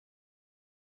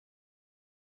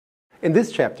In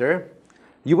this chapter,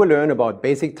 you will learn about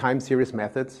basic time series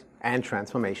methods and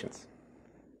transformations.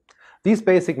 These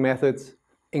basic methods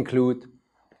include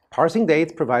parsing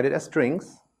dates provided as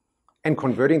strings and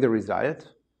converting the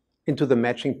result into the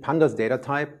matching pandas data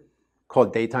type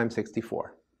called DateTime64.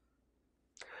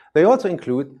 They also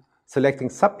include selecting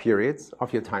subperiods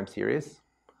of your time series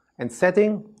and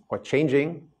setting or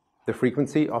changing the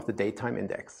frequency of the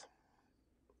DateTimeIndex.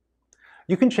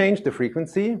 You can change the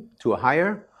frequency to a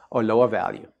higher or lower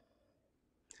value.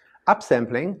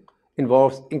 Upsampling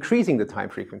involves increasing the time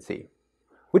frequency,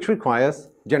 which requires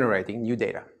generating new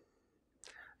data.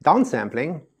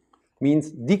 Downsampling means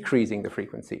decreasing the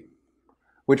frequency,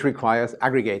 which requires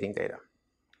aggregating data.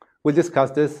 We'll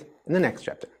discuss this in the next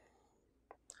chapter.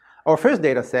 Our first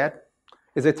data set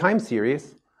is a time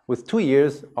series with 2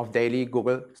 years of daily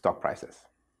Google stock prices.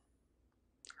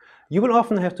 You will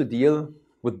often have to deal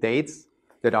with dates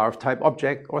that are of type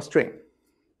object or string.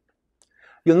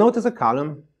 You'll notice a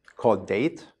column called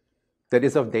date that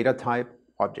is of data type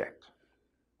object.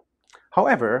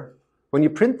 However, when you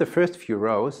print the first few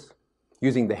rows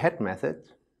using the head method,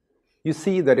 you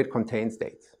see that it contains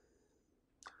dates.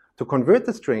 To convert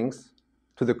the strings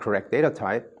to the correct data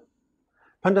type,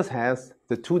 pandas has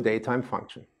the toDatetime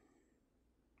function.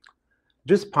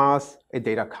 Just pass a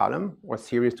data column or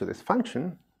series to this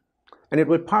function, and it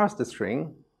will parse the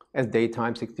string as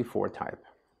DateTime64 type.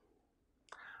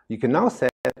 You can now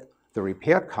set the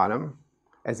repaired column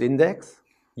as index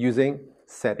using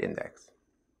setIndex.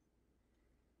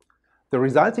 The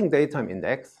resulting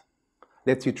DateTimeIndex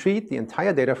lets you treat the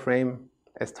entire data frame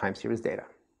as time series data.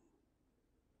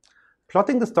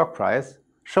 Plotting the stock price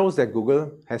shows that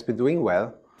Google has been doing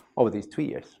well over these 2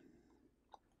 years.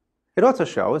 It also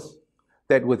shows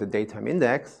that with the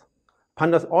DateTimeIndex,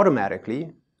 pandas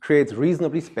automatically creates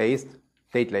reasonably spaced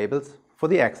date labels for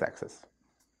the x-axis.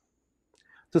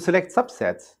 To select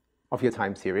subsets of your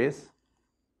time series,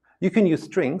 you can use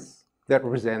strings that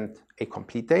represent a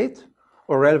complete date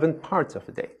or relevant parts of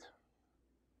a date.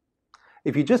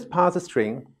 If you just pass a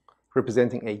string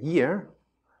representing a year,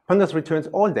 pandas returns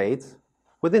all dates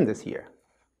within this year.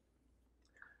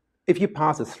 If you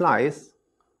pass a slice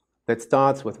that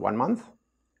starts with 1 month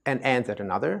and ends at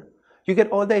another, you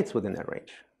get all dates within that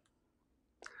range.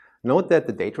 Note that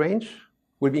the date range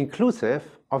will be inclusive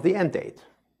of the end date,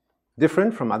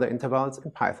 different from other intervals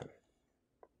in Python.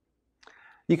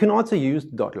 You can also use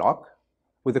 .log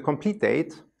with the complete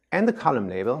date and the column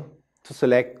label to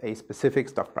select a specific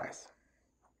stock price.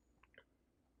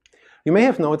 You may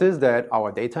have noticed that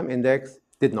our DateTimeIndex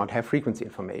did not have frequency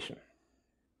information.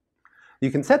 You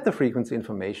can set the frequency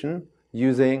information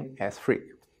using asfreg.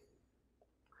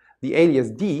 The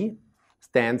alias D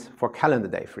stands for calendar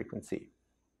day frequency.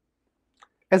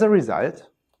 As a result,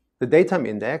 the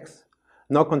DateTimeIndex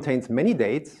now contains many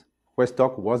dates where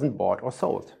stock wasn't bought or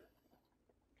sold.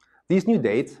 These new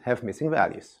dates have missing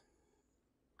values.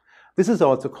 This is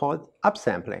also called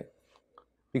upsampling,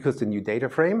 because the new data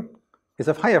frame is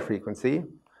of higher frequency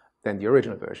than the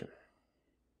original version.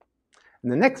 In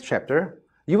the next chapter,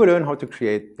 you will learn how to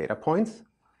create data points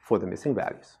for the missing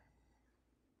values.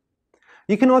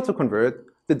 You can also convert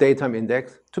the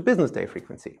DateTimeIndex to business day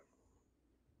frequency.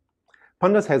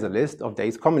 Pandas has a list of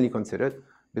days commonly considered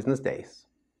business days.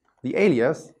 The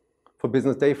alias for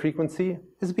business day frequency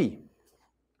is B.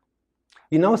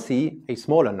 You now see a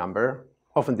smaller number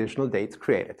of additional dates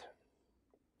created.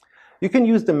 You can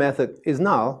use the method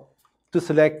isNull to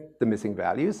select the missing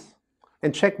values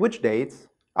and check which dates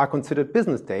are considered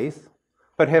business days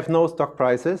but have no stock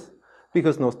prices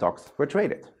because no stocks were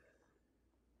traded.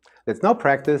 Let's now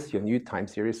practice your new time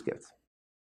series skills.